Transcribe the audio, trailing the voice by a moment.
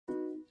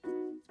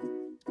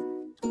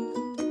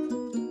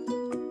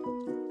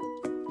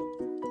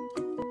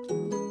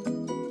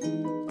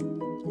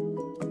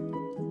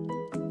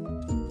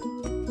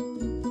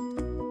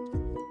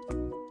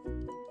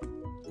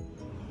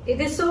It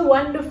is so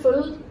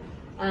wonderful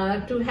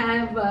to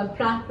have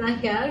Prarthna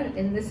here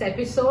in this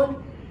episode,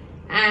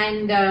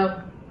 and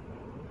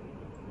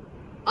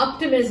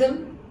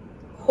optimism,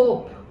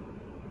 hope.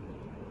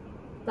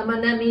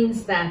 Tamana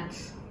means that,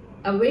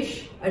 a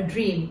wish, a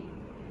dream.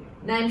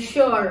 And I'm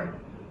sure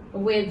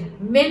with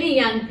many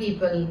young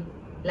people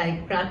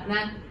like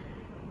Prarthna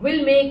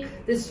will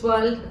make this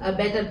world a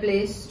better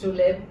place to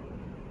live,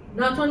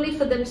 not only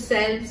for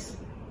themselves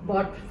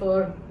but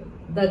for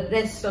the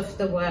rest of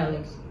the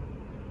world.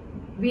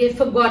 We have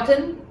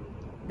forgotten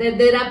that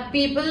there are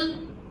people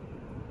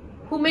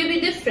who may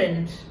be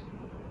different,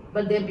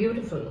 but they're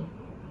beautiful.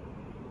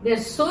 They're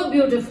so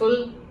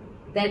beautiful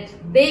that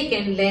they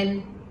can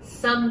lend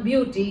some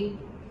beauty,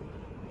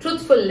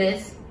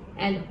 truthfulness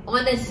and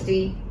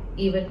honesty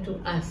even to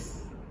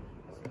us.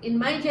 In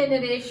my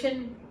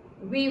generation,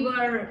 we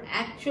were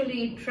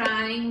actually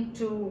trying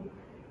to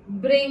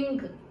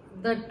bring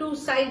the two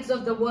sides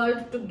of the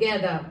world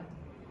together.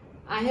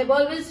 I have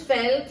always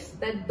felt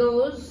that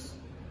those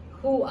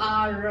who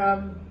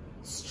are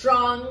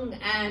strong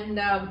and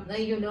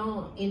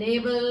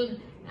enabled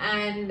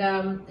and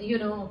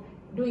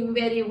doing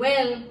very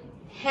well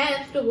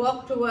have to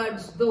walk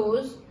towards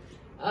those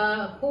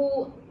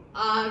who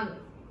are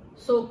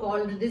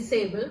so-called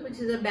disabled, which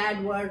is a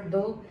bad word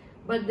though,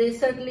 but they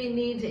certainly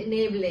need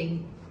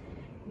enabling.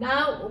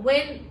 Now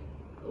when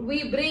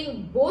we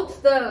bring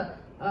both the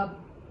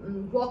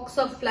walks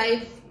of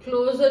life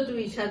closer to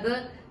each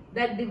other,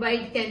 that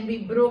divide can be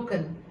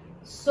broken.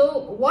 So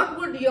what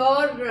would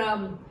your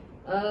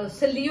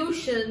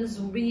solutions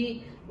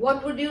be?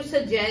 What would you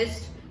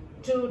suggest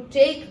to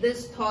take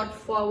this thought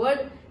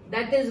forward,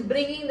 that is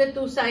bringing the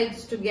two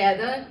sides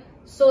together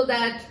so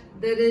that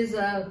there is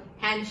a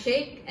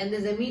handshake and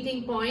there's a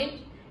meeting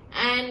point?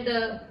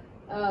 And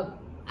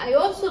I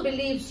also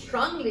believe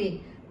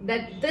strongly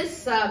that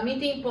this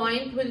meeting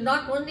point will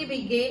not only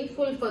be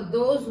gainful for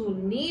those who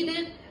need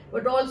it,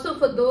 but also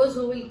for those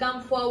who will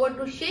come forward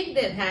to shake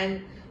their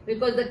hand,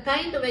 because the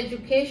kind of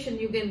education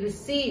you can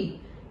receive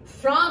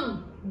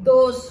from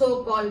those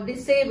so-called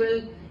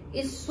disabled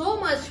is so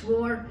much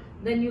more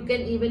than you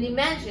can even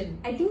imagine.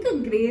 I think a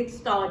great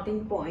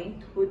starting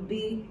point would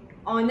be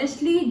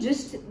honestly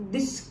just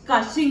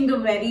discussing the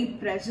very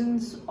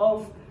presence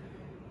of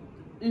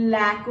a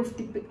lack of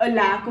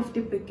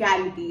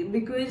typicality,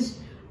 because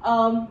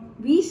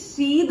we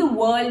see the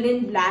world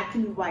in black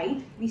and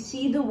white. We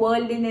see the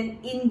world in an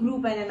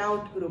in-group and an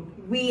out-group,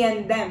 we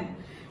and them.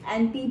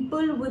 And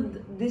people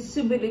with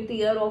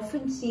disability are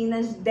often seen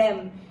as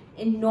them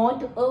and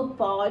not a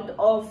part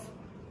of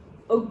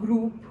a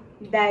group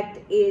that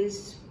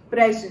is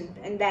present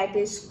and that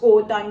is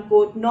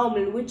quote-unquote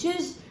normal, which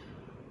is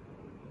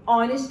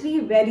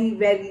honestly very,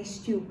 very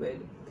stupid.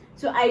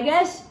 So I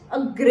guess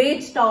a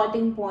great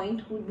starting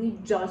point would be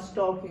just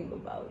talking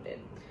about it.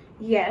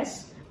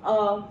 Yes,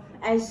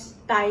 as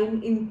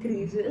time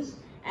increases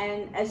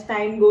and as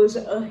time goes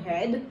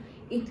ahead,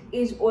 it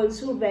is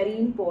also very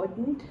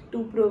important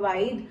to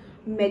provide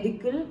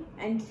medical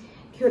and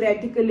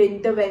theoretical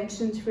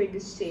interventions for the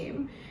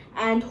same,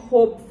 and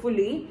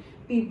hopefully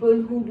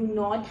people who do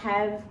not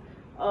have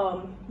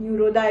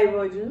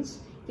neurodivergence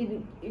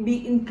can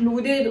be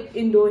included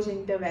in those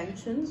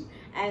interventions,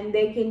 and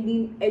there can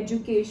be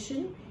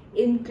education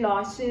in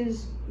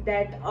classes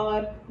that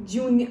are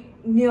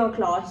junior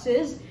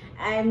classes,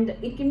 and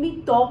it can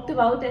be talked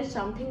about as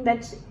something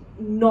that's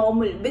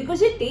normal,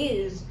 because it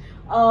is.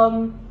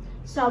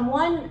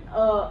 Someone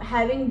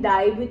having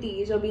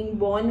diabetes or being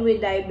born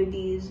with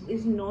diabetes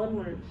is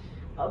normal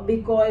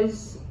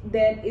because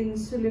their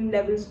insulin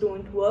levels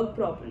don't work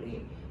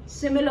properly.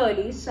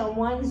 Similarly,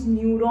 someone's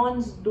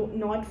neurons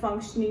not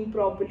functioning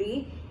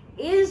properly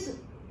is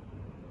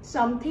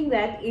something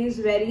that is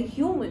very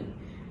human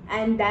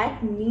and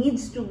that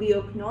needs to be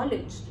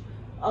acknowledged.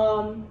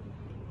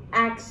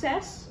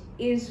 Access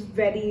is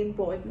very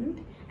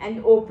important,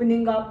 and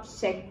opening up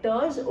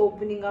sectors,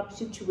 opening up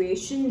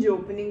situations,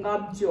 opening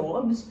up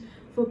jobs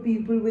for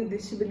people with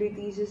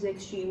disabilities is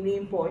extremely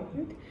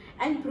important,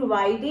 and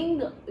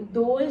providing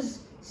those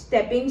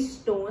stepping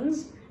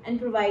stones and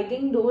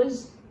providing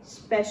those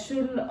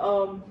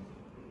special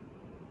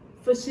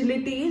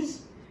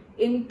facilities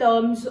in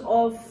terms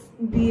of,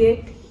 be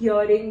it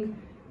hearing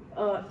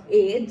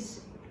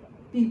aids,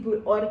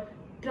 people or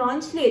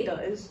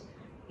translators,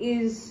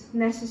 is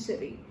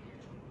necessary.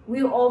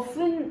 We're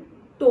often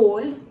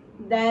told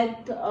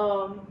that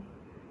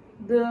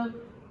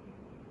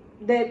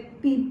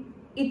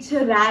it's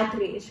a rat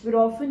race. We're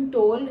often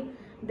told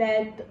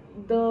that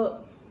the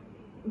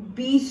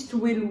beast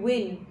will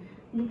win,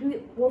 but we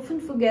often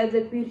forget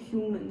that we're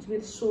humans,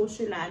 we're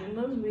social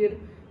animals, we're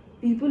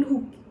people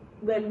who,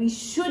 well, we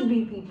should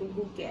be people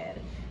who care.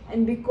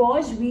 And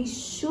because we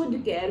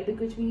should care,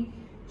 because we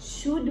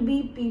should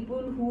be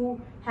people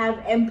who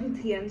have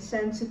empathy and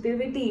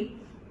sensitivity,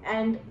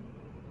 and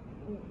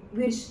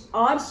we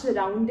are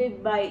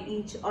surrounded by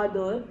each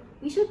other,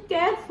 we should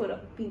care for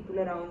people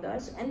around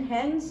us, and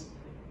hence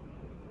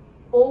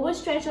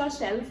overstretch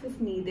ourselves if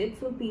needed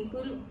for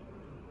people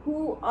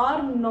who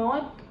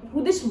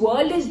this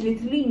world is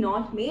literally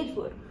not made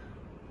for.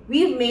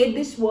 We've made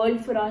this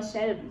world for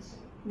ourselves.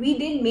 We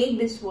didn't make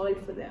this world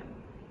for them.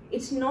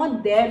 It's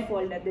not their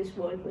fault that this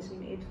world was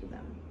made for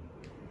them.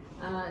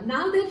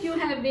 Now that you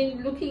have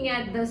been looking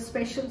at the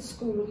special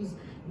schools,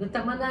 the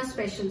Tamana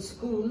special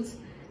schools,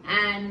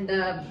 and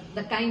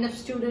the kind of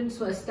students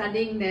who are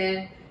studying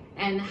there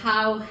and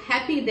how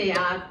happy they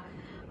are,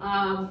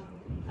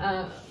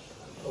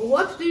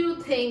 what do you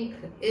think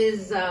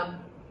is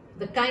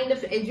the kind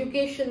of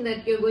education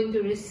that you're going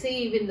to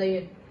receive in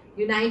the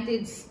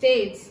United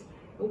States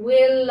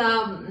will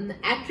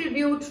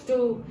attribute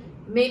to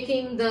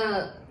making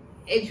the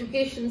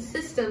education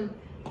system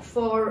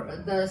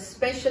for the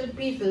special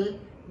people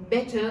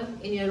better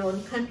in your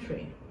own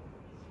country?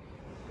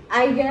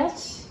 I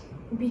guess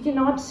we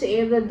cannot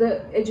say that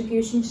the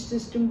education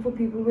system for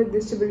people with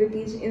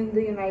disabilities in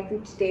the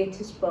United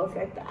States is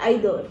perfect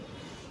either.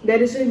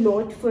 There is a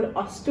lot for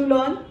us to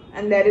learn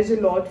and there is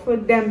a lot for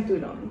them to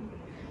learn.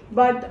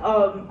 But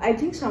I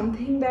think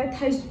something that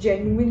has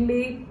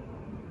genuinely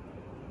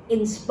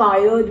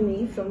inspired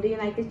me from the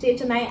United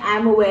States, and I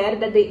am aware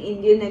that the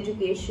Indian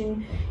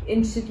education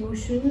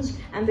institutions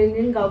and the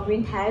Indian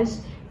government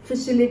has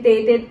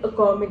facilitated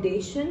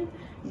accommodation,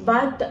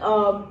 but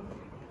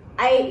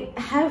I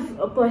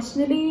have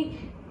personally,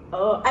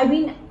 I've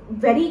been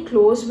very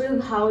close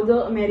with how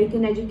the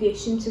American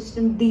education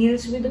system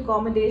deals with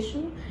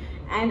accommodation,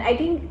 and I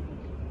think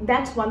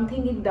that's one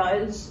thing it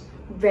does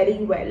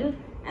very well,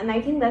 and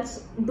I think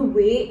that's the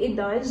way it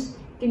does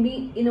can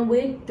be in a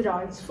way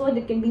transferred,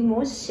 it can be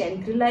more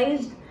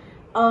centralized.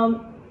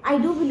 I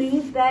do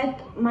believe that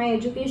my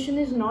education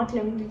is not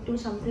limited to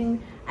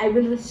something I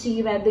will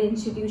receive at the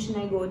institution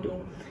I go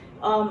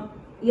to.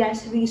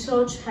 Yes,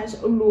 research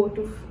has a lot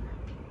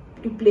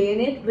to play in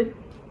it,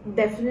 but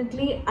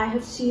definitely I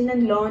have seen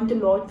and learned a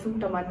lot from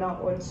Tamana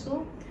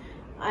also.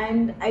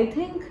 And I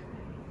think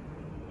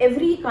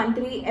every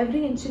country,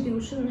 every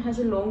institution has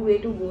a long way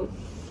to go.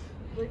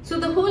 So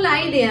the whole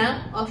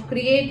idea of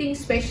creating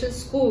special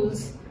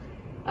schools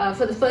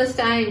for the first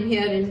time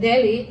here in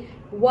Delhi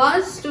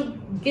was to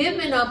give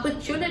an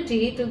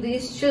opportunity to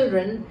these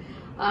children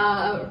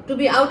to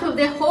be out of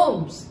their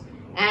homes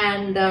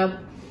and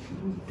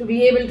to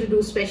be able to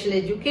do special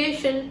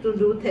education, to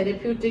do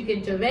therapeutic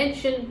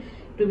intervention,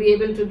 to be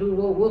able to do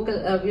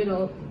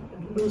vocal,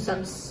 do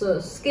some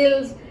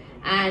skills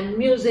and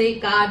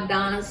music, art,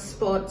 dance,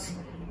 sports.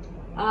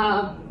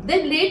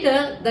 Then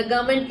later the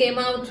government came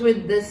out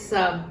with this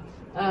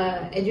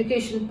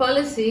education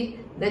policy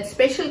that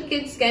special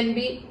kids can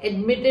be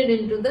admitted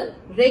into the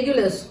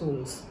regular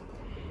schools.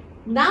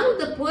 Now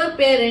the poor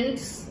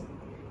parents,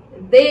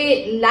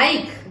 they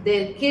like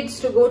their kids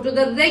to go to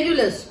the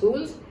regular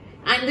schools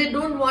and they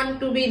don't want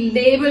to be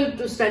labeled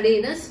to study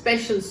in a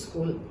special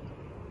school.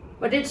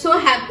 But it so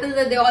happens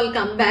that they all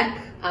come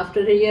back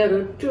after a year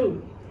or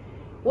two.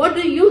 What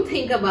do you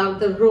think about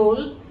the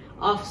role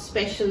of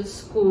special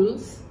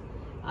schools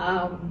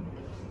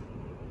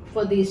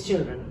for these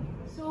children?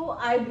 So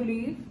I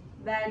believe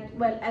that,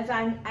 well, as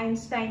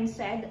Einstein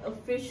said, a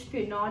fish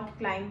cannot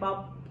climb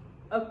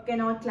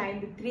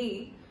the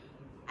tree.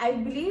 I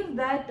believe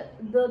that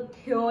the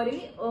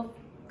theory of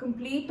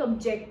complete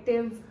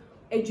objective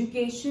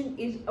education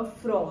is a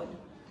fraud.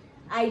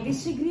 I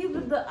disagree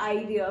with the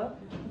idea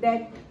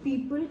that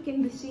people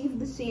can receive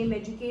the same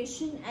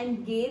education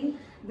and gain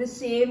the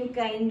same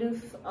kind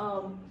of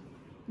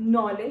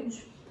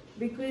knowledge,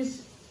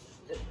 because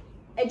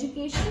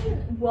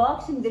education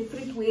works in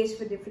different ways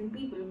for different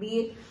people, be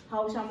it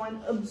how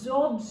someone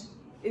absorbs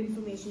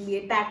information, be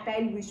it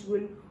tactile,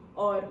 visual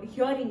or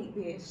hearing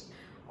based,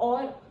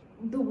 or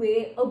the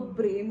way a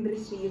brain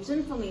receives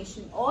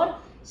information, or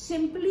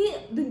simply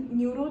the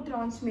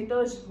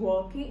neurotransmitters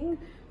working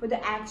for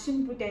the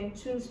action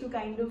potentials to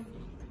kind of,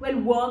 well,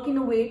 work in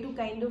a way to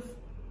kind of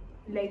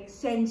like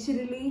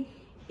sensorily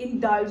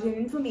indulge in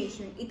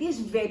information. It is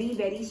very,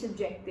 very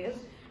subjective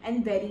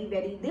and very,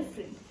 very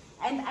different.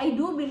 And I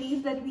do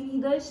believe that we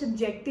need a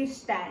subjective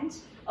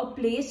stance, a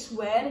place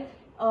where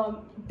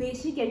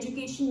basic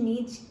education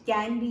needs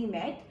can be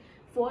met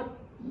for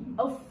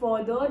a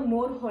further,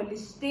 more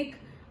holistic,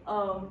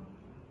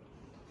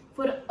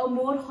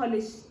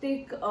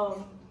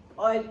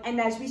 and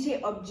as we say,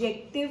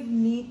 objective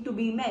need to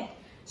be met.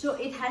 So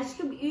it has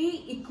to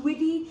be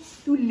equity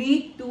to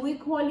lead to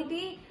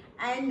equality,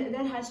 and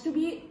there has to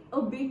be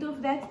a bit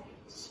of that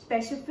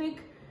specific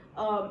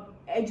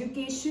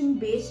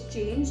education-based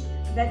change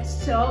that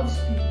serves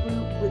people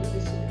with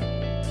disabilities.